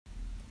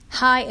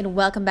Hi, and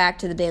welcome back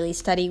to the Daily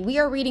Study. We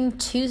are reading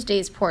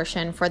Tuesday's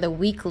portion for the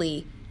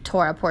weekly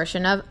Torah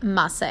portion of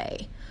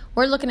Maseh.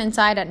 We're looking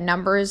inside at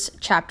Numbers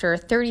chapter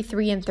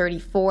 33 and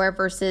 34,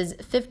 verses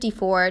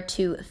 54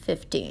 to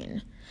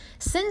 15.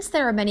 Since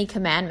there are many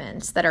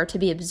commandments that are to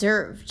be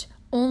observed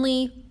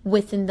only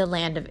within the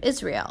land of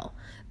Israel,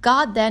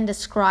 God then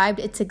described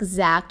its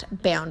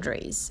exact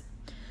boundaries.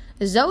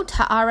 Zot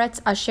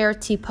haaretz asher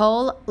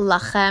tipol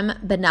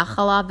lachem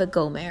benachala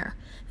v'gomer.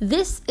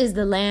 This is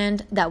the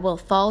land that will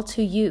fall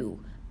to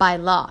you by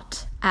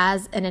lot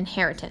as an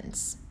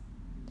inheritance.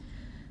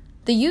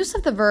 The use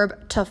of the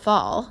verb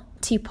tafal,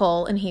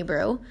 tipol in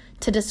Hebrew,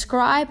 to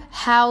describe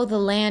how the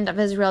land of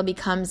Israel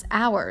becomes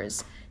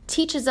ours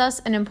teaches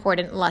us an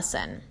important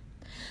lesson.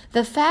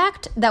 The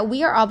fact that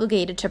we are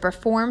obligated to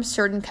perform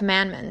certain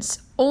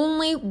commandments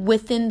only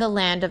within the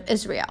land of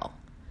Israel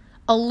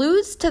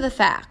alludes to the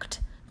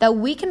fact that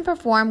we can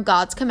perform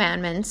God's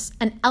commandments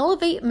and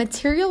elevate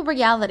material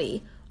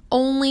reality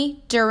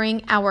only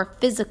during our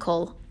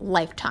physical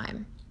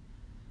lifetime.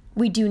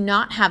 We do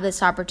not have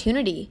this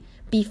opportunity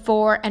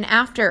before and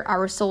after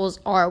our souls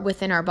are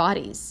within our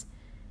bodies,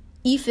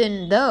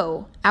 even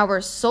though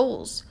our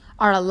souls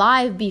are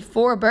alive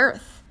before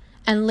birth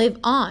and live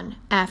on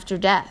after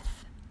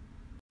death.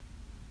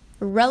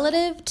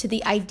 Relative to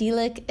the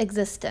idyllic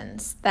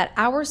existence that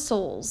our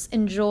souls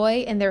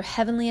enjoy in their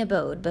heavenly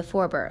abode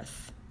before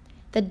birth,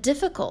 the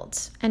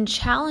difficult and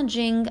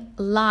challenging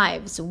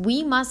lives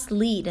we must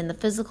lead in the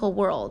physical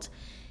world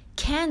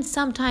can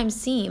sometimes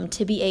seem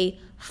to be a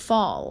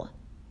fall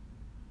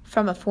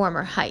from a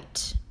former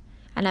height.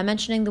 And I'm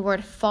mentioning the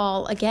word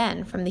fall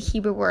again from the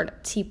Hebrew word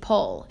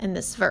tipol in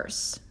this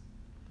verse.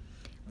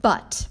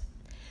 But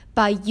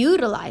by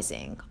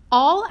utilizing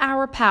all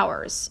our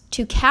powers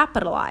to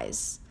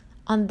capitalize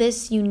on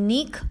this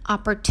unique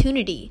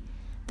opportunity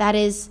that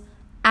is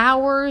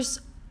ours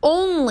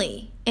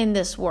only in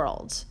this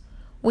world,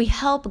 we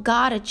help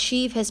God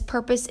achieve His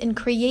purpose in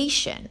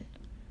creation,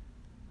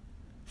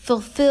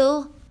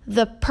 fulfill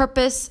the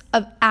purpose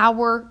of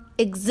our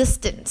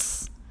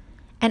existence,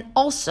 and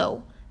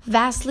also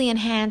vastly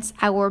enhance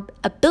our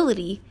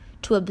ability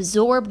to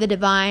absorb the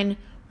divine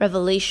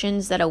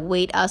revelations that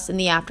await us in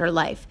the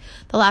afterlife.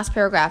 The last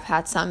paragraph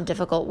had some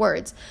difficult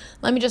words.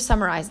 Let me just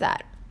summarize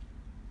that.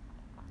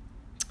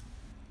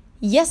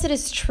 Yes, it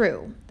is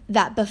true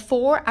that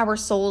before our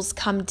souls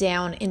come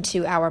down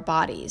into our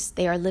bodies,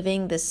 they are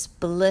living this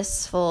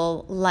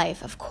blissful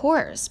life, of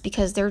course,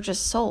 because they're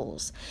just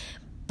souls.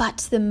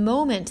 But the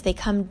moment they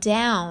come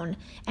down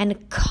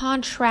and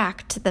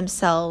contract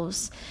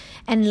themselves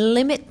and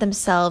limit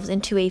themselves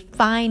into a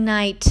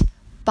finite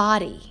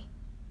body,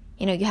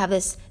 you have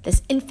this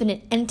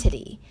infinite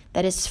entity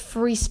that is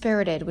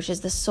free-spirited, which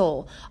is the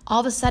soul,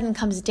 all of a sudden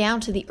comes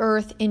down to the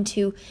earth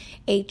into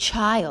a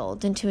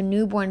child, into a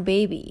newborn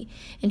baby,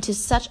 into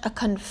such a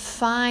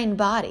confined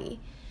body,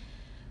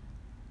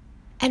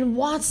 and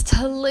wants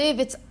to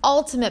live its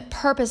ultimate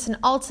purpose and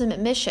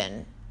ultimate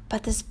mission.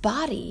 But this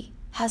body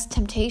has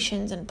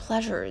temptations and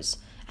pleasures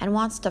and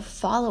wants to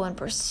follow and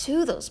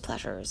pursue those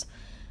pleasures.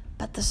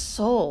 But the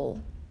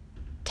soul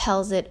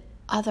tells it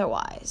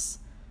otherwise.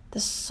 The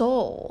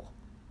soul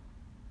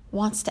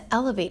wants to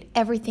elevate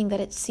everything that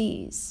it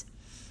sees.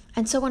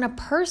 And so when a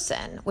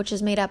person, which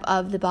is made up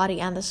of the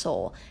body and the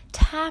soul,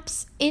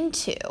 taps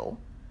into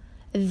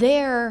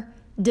their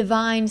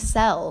divine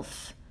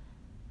self,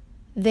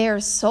 their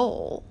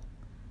soul,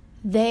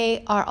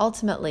 they are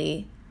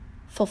ultimately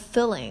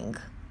fulfilling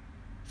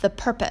the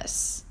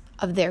purpose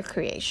of their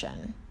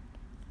creation.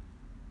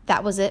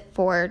 That was it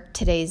for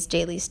today's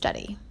daily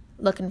study.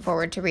 Looking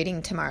forward to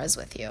reading tomorrow's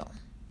with you.